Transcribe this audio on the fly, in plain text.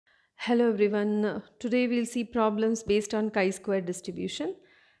Hello everyone. Today we'll see problems based on chi-square distribution,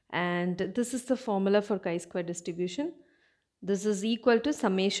 and this is the formula for chi-square distribution. This is equal to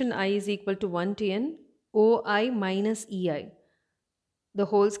summation I is equal to 1 to n OI minus EI, the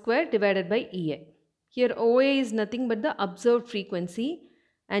whole square divided by EI. Here OA is nothing but the observed frequency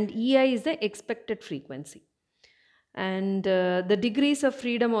and EI is the expected frequency. And the degrees of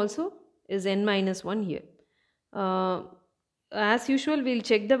freedom also is n minus 1 here. As usual, we'll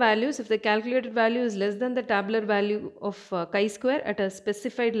check the values. If the calculated value is less than the tabular value of chi-square at a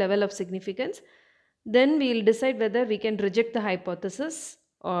specified level of significance, then we'll decide whether we can reject the hypothesis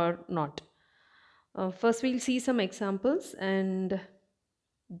or not. First, we'll see some examples and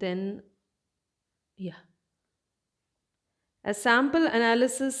then, a sample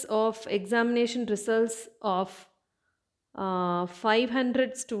analysis of examination results of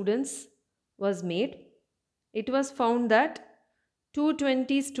 500 students was made. It was found that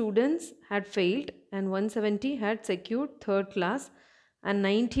 220 students had failed and 170 had secured third class and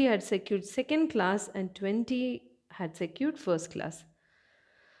 90 had secured second class and 20 had secured first class.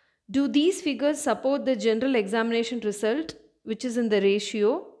 Do these figures support the general examination result, which is in the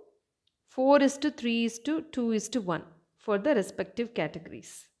ratio 4:3:2:1 for the respective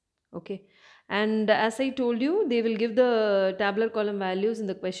categories? Okay. And as I told you, they will give the tabular column values in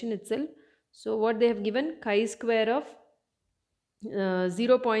the question itself. So what they have given, chi-square of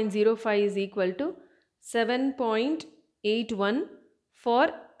 0.05 is equal to 7.81 for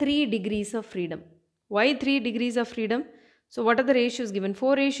 3 degrees of freedom. Why 3 degrees of freedom? So what are the ratios given?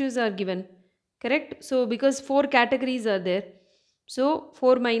 4 ratios are given, correct? So because 4 categories are there, so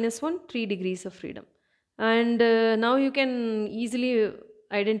 4 minus 1, 3 degrees of freedom. And now you can easily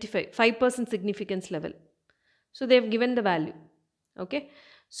identify 5% significance level. So they have given the value, okay?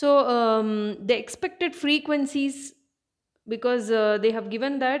 So the expected frequencies, because they have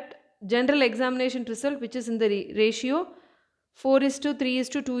given that general examination result which is in the ratio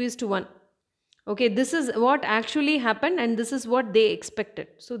 4:3:2:1. Okay, this is what actually happened and this is what they expected.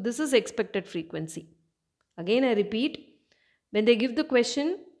 So this is expected frequency. Again I repeat, when they give the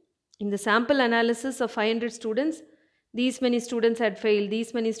question in the sample analysis of 500 students, these many students had failed,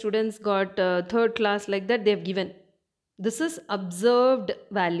 these many students got third class, like that they have given. This is observed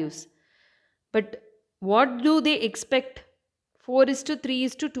values. But what do they expect?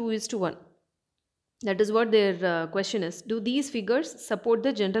 4:3:2:1. That is what their question is. Do these figures support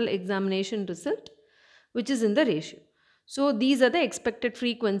the general examination result, which is in the ratio? So these are the expected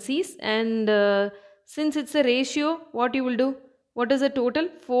frequencies, and since it's a ratio, what you will do? What is the total?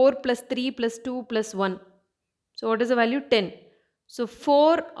 4 plus 3 plus 2 plus 1. So what is the value? 10. So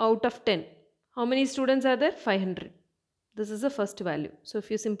 4 out of 10. How many students are there? 500. This is the first value. So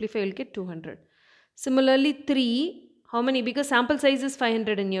if you simplify, you'll get 200. Similarly, 3. How many? Because sample size is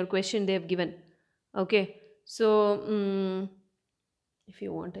 500 in your question they have given. Okay. So if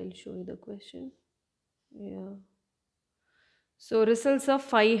you want, I'll show you the question. Yeah. So results of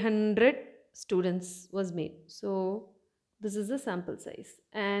 500 students was made. So this is the sample size.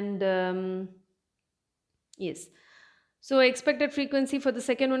 And yes. So expected frequency for the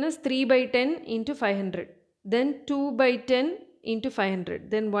second one is 3/10 into 500. Then 2/10 into 500.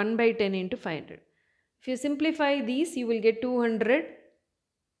 Then 1/10 into 500. If you simplify these, you will get 200,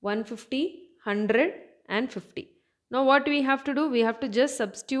 150, 100 and 50. Now what we have to do? We have to just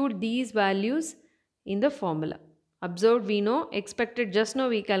substitute these values in the formula. Observed we know, expected just now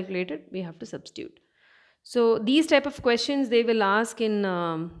we calculated, we have to substitute. So these type of questions they will ask in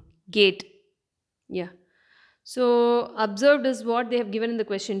GATE. Yeah. So observed is what they have given in the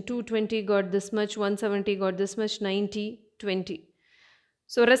question. 220 got this much, 170 got this much, 90, 20.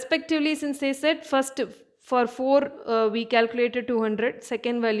 So respectively, since they said first for 4 we calculated 200,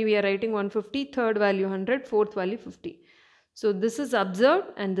 second value we are writing 150, third value 100, fourth value 50. So this is observed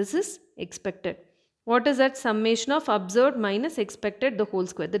and this is expected. What is that? Summation of observed minus expected the whole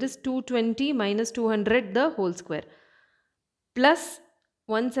square. That is 220 minus 200 the whole square plus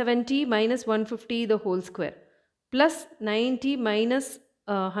 170 minus 150 the whole square plus 90 minus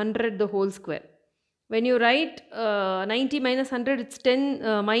 100 the whole square. When you write 90 minus 100, it's 10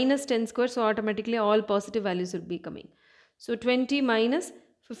 minus 10 square, so automatically all positive values will be coming. So 20 minus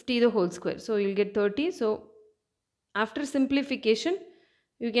 50 the whole square, so you'll get 30. So after simplification,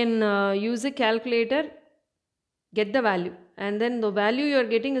 you can use a calculator, get the value, and then the value you are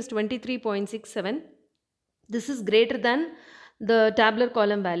getting is 23.67. This is greater than the tabular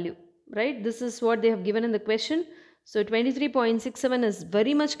column value, right? This is what they have given in the question. So 23.67 is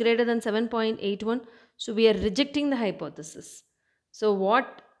very much greater than 7.81. So we are rejecting the hypothesis. So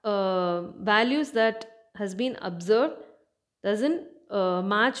what values that has been observed doesn't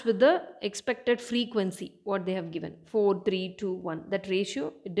match with the expected frequency, what they have given, 4, 3, 2, 1. That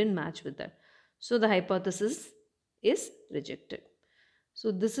ratio, it didn't match with that. So the hypothesis is rejected.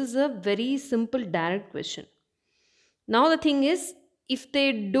 So this is a very simple direct question. Now the thing is, if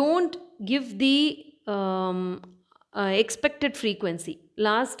they don't give the expected frequency,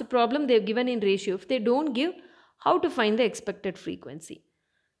 last problem they have given in ratio, if they don't give, how to find the expected frequency?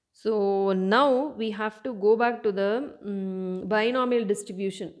 So now we have to go back to the binomial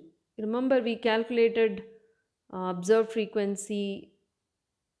distribution. Remember we calculated observed frequency,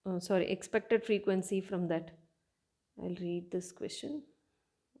 expected frequency from that. I'll read this question.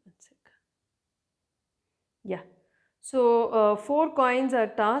 One sec. Yeah. So 4 coins are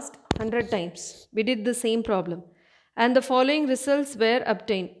tossed 100 times. We did the same problem. And the following results were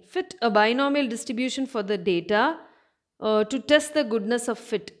obtained. Fit a binomial distribution for the data to test the goodness of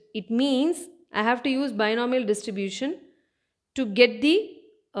fit. It means I have to use binomial distribution to get the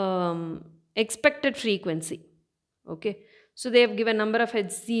expected frequency. Okay. So they have given number of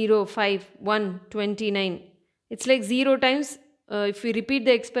heads 0, 5, 1, 29. It's like 0 times. If we repeat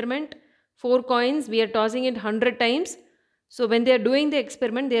the experiment, 4 coins, we are tossing it 100 times. So when they are doing the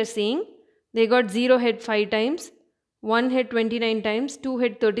experiment, they are saying they got 0 head 5 times, 1 head 29 times, 2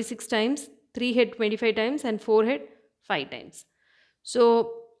 head 36 times, 3 head 25 times, and 4 head 5 times.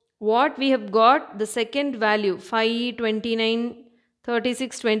 So what we have got, the second value 5, 29,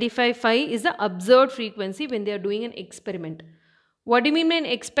 36, 25, 5 is the observed frequency when they are doing an experiment. What do you mean by an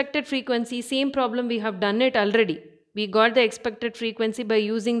expected frequency? Same problem we have done it already. We got the expected frequency by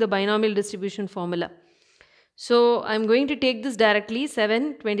using the binomial distribution formula. So I'm going to take this directly,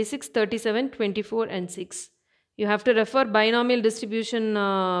 7, 26, 37, 24 and 6. You have to refer binomial distribution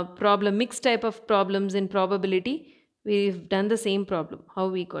problem, mixed type of problems in probability. We've done the same problem, how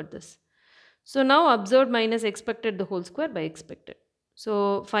we got this. So now observed minus expected the whole square by expected.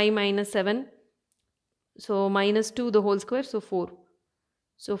 So 5 minus 7, so minus 2 the whole square, so 4.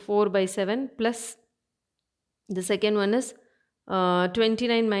 So 4 by 7 plus the second one is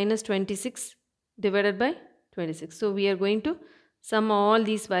 29 minus 26 divided by 26. So we are going to sum all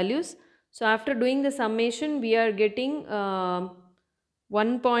these values. So after doing the summation, we are getting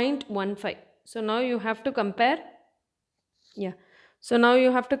 1.15. So now you have to compare. Yeah. So now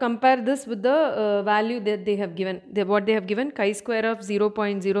you have to compare this with the value that they have given. What they have given, chi-square of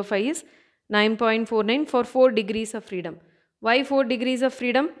 0.05 is 9.49 for 4 degrees of freedom. Why 4 degrees of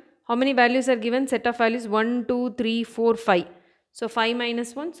freedom? How many values are given? Set of values 1, 2, 3, 4, 5. So 5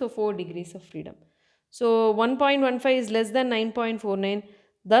 minus 1, so 4 degrees of freedom. So 1.15 is less than 9.49.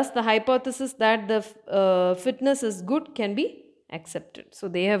 Thus the hypothesis that the fitness is good can be accepted. So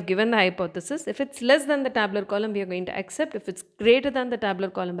they have given the hypothesis. If it's less than the tabular column, we are going to accept. If it's greater than the tabular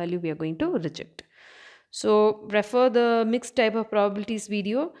column value, we are going to reject. So refer the mixed type of probabilities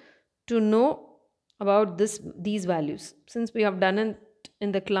video to know about these values. Since we have done it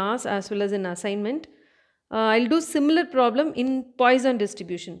in the class as well as in assignment, I'll do similar problem in Poisson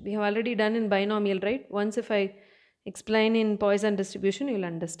distribution. We have already done in binomial, right? Once if I explain in Poisson distribution, you'll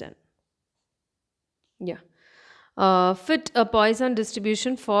understand. Yeah. Fit a Poisson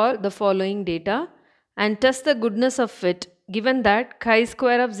distribution for the following data and test the goodness of fit given that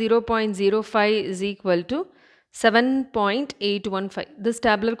chi-square of 0.05 is equal to 7.815. This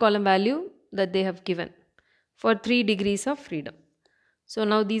tabular column value that they have given for 3 degrees of freedom. So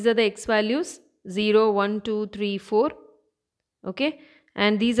now these are the x values 0, 1, 2, 3, 4. Okay.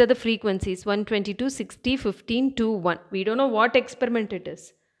 And these are the frequencies 122, 60, 15, 2, 1. We don't know what experiment it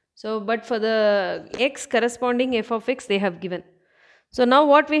is. So, but for the x corresponding f of x they have given. So now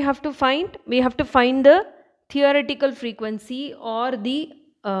what we have to find? We have to find the theoretical frequency or the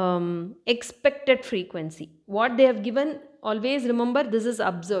expected frequency. What they have given, always remember this is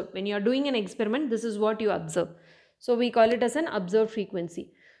observed. When you are doing an experiment, this is what you observe. So we call it as an observed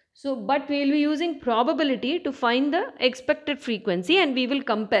frequency. So, but we will be using probability to find the expected frequency and we will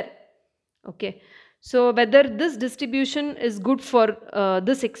compare. Okay. So whether this distribution is good for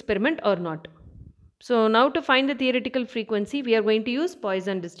this experiment or not. So now to find the theoretical frequency, we are going to use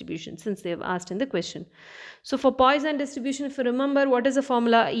Poisson distribution since they have asked in the question. So for Poisson distribution, if you remember, what is the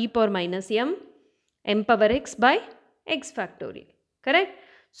formula? E power minus m power x by x factorial. Correct?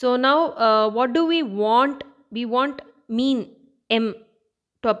 So now what do we want? We want mean m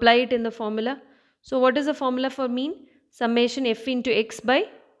to apply it in the formula. So what is the formula for mean? Summation f into x by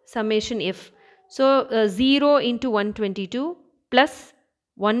summation f. So 0 into 122 plus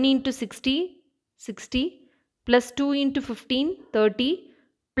 1 into 60, 60 plus 2 into 15, 30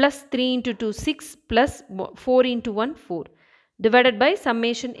 plus 3 into 2, 6 plus 4 into 1, 4 divided by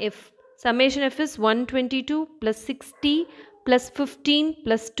summation f. Summation f is 122 plus 60 plus 15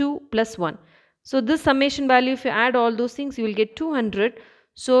 plus 2 plus 1. So this summation value, if you add all those things, you will get 200.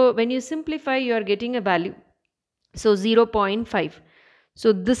 So when you simplify, you are getting a value. So 0.5.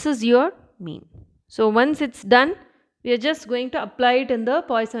 So this is your mean. So once it's done, we are just going to apply it in the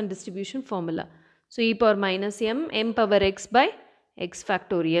Poisson distribution formula. So e power minus m power x by x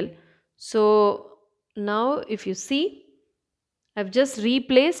factorial. So now if you see, I've just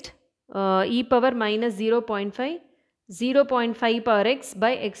replaced e power minus 0.5, 0.5 power x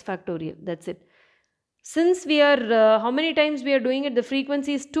by x factorial. That's it. Since we are, how many times we are doing it? The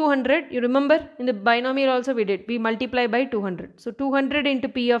frequency is 200. You remember in the binomial also we did. We multiply by 200. So 200 into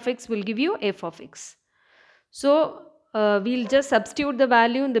p of x will give you f of x. So we'll just substitute the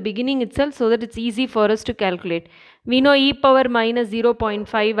value in the beginning itself so that it's easy for us to calculate. We know e power minus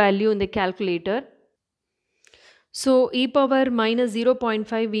 0.5 value in the calculator. So e power minus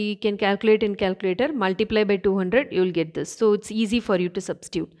 0.5 we can calculate in calculator, multiply by 200, you will get this. So it's easy for you to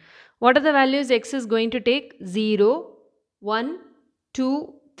substitute. What are the values x is going to take? 0, 1,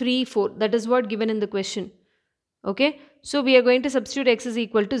 2, 3, 4. That is what given in the question. Okay. So we are going to substitute x is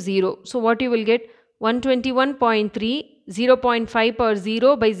equal to 0. So what you will get? 121.3, 0.5 power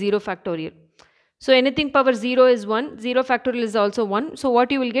 0 by 0 factorial. So anything power 0 is 1, 0 factorial is also 1. So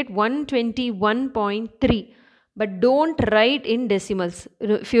what you will get? 121.3. But don't write in decimals.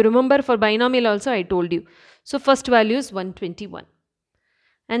 If you remember for binomial also I told you. So first value is 121.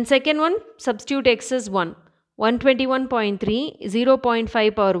 And second one, substitute x is 1. 121.3,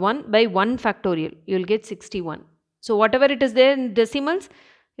 0.5 power 1 by 1 factorial. You will get 61. So whatever it is there in decimals,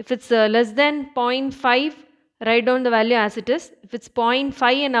 if it's less than 0.5, write down the value as it is. If it's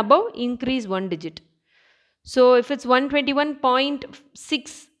 0.5 and above, increase 1 digit. So if it's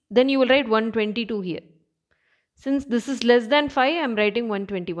 121.6, then you will write 122 here. Since this is less than 5, I am writing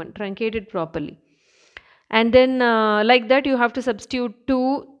 121, truncate it properly. And then like that you have to substitute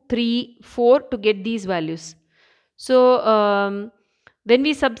 2, 3, 4 to get these values. So when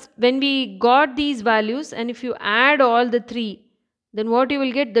we got these values and if you add all the 3, then what you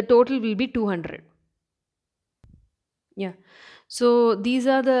will get? The total will be 200. Yeah. So these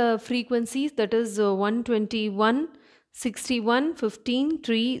are the frequencies, that is 121, 61, 15,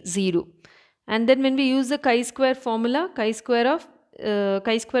 3, 0. And then when we use the chi-square formula, chi-square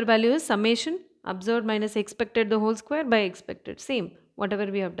value is summation observed minus expected the whole square by expected, same whatever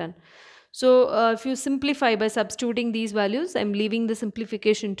we have done. So if you simplify by substituting these values, I am leaving the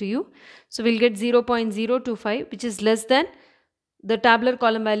simplification to you. So we'll get 0.025, which is less than the tabular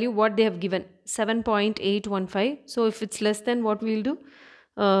column value what they have given, 7.815. So if it's less than, what we'll do?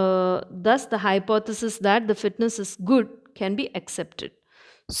 Thus the hypothesis that the fitness is good can be accepted.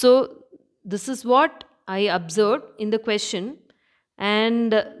 So this is what I observed in the question,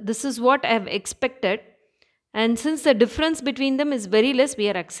 and this is what I have expected, and since the difference between them is very less, we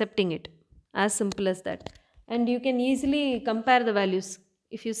are accepting it. As simple as that. And you can easily compare the values.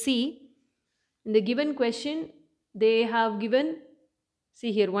 If you see in the given question, they have given,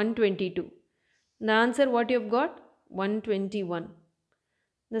 see here, 122. The answer what you have got? 121.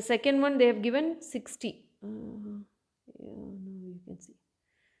 The second one they have given 60. You can see.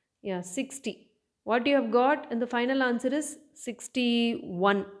 Yeah, 60. What you have got and the final answer is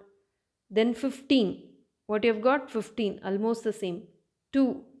 61. Then 15. What you have got? 15. Almost the same.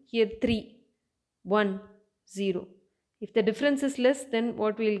 2. Here 3. 1. 0. If the difference is less, then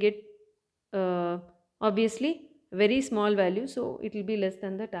what we will get? Obviously very small value. So it will be less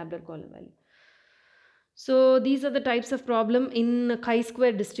than the tabular column value. So these are the types of problem in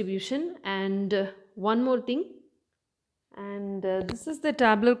chi-square distribution. And one more thing. And this is the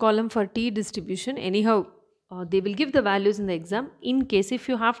tabular column for T distribution. Anyhow, they will give the values in the exam in case if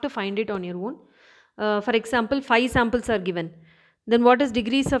you have to find it on your own. For example, 5 samples are given. Then what is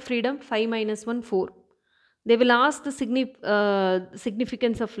degrees of freedom? 5 minus 1, 4. They will ask the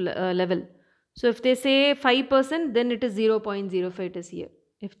significance of level. So if they say 5%, then it is 0.05, it is here.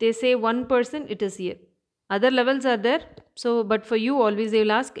 If they say 1%, it is here. Other levels are there. So, but for you always they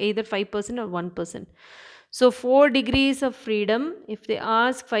will ask either 5% or 1%. So 4 degrees of freedom, if they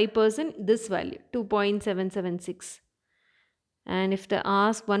ask 5%, this value 2.776. And if they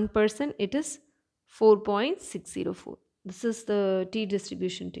ask 1%, it is 4.604. This is the T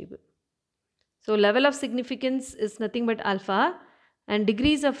distribution table. So level of significance is nothing but alpha, and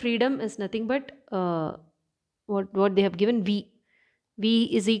degrees of freedom is nothing but what they have given, V.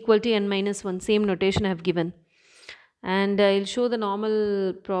 V is equal to n minus 1, same notation I have given. And I will show the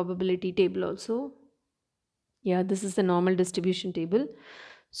normal probability table also. Yeah, this is the normal distribution table.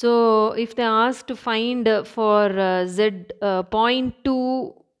 So if they ask to find for Z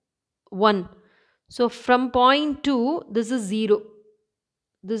 0.21, So from point 2, this is 0.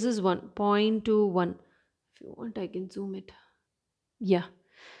 This is 1, 0.21. If you want, I can zoom it. Yeah.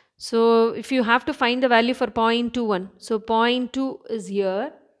 So if you have to find the value for 0.21, so 0.2 is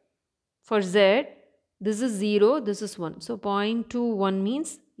here for Z. This is 0, this is 1. So 0.21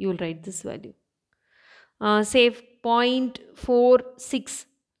 means you will write this value. Say 0.46.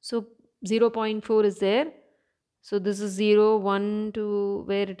 So 0.4 is there. So this is 0, 1, 2,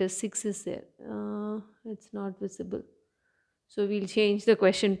 where it is 6 is there. It's not visible. So we'll change the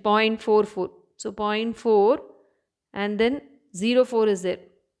question 0.44. So 0.4 and then 0.4 is there.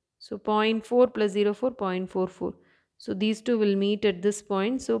 So 0.4 plus 0.4, 0.44. So these two will meet at this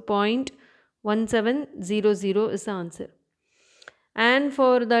point. So 0.1700 is the answer. And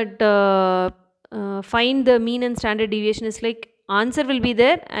for that find the mean and standard deviation is like answer will be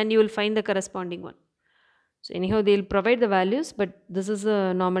there and you will find the corresponding one. So anyhow they will provide the values, but this is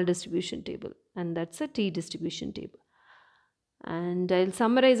a normal distribution table and that's a T-distribution table. And I'll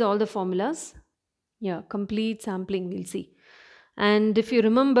summarize all the formulas. Yeah, complete sampling we'll see. And if you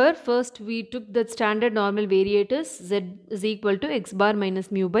remember, first we took the standard normal variatus Z is equal to x bar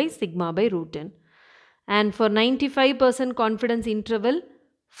minus mu by sigma by root n. And for 95% confidence interval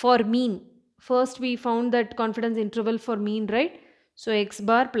for mean, first we found that confidence interval for mean, right? So x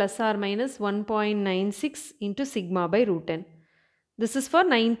bar plus or minus 1.96 into sigma by root n. This is for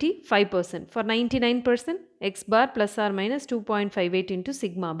 95%. For 99%, x bar plus or minus 2.58 into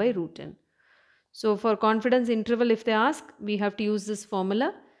sigma by root n. So for confidence interval, if they ask, we have to use this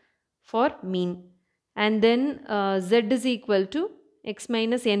formula for mean. And then Z is equal to x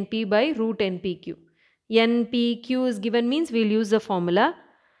minus np by root npq. npq is given means we will use the formula.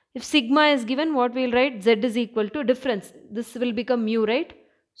 If sigma is given, what we will write? Z is equal to difference. This will become mu, right?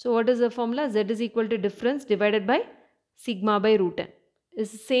 So what is the formula? Z is equal to difference divided by sigma by root n.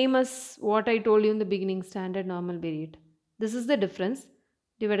 Is same as what I told you in the beginning, standard normal variate. This is the difference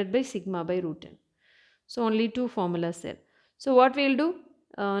divided by sigma by root n. So only two formulas there. So what we will do?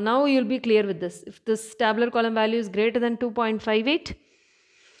 Now you will be clear with this. If this tabular column value is greater than 2.58,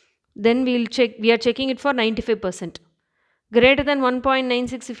 then we are checking it for 95%. Greater than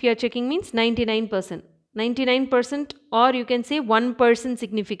 1.96 if you are checking means 99%. 99% or you can say 1%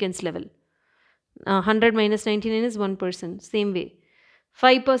 significance level. 100 minus 99 is 1%. Same way.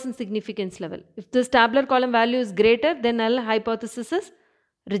 5% significance level. If this tabular column value is greater, then null hypothesis is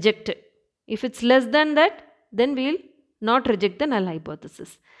rejected. If it's less than that, then we will not reject the null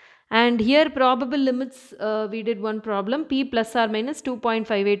hypothesis. And here probable limits, we did one problem, p plus or minus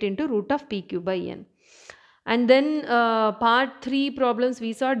 2.58 into root of pq by n. And then part 3 problems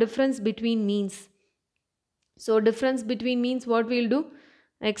we saw difference between means. So difference between means, what we will do?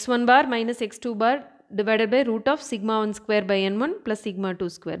 x1 bar minus x2 bar divided by root of sigma 1 square by n1 plus sigma 2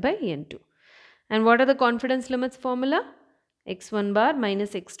 square by n2. And what are the confidence limits formula? x1 bar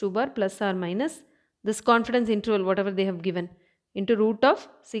minus x2 bar plus or minus this confidence interval whatever they have given into root of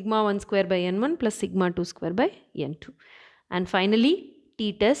sigma 1 square by n1 plus sigma 2 square by n2. And finally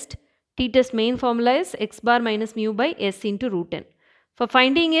t-test. T-test main formula is x bar minus mu by s into root n. For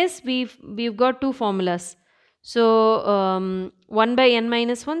finding s, we've got two formulas. So 1 by n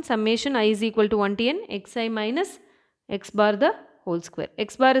minus 1 summation I is equal to 1 to n xi minus x bar the whole square.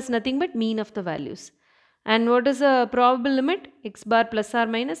 X bar is nothing but mean of the values. And what is the probable limit? X bar plus or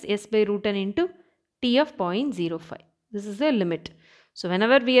minus s by root n into t of 0.05. This is the limit. So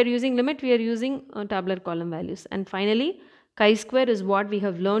whenever we are using limit, we are using tabular column values. And finally, chi-square is what we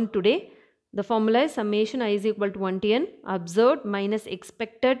have learned today. The formula is summation I is equal to 1 to n observed minus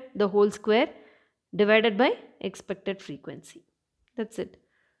expected the whole square divided by expected frequency. That's it.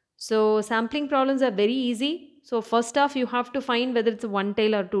 So sampling problems are very easy. So first off, you have to find whether it's a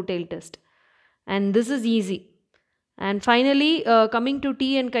one-tail or two-tail test. And this is easy. And finally, coming to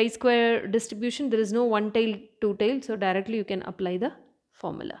T and chi-square distribution, there is no one-tail, two-tail. So directly you can apply the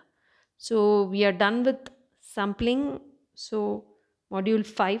formula. So we are done with sampling. So module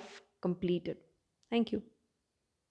 5 completed. Thank you.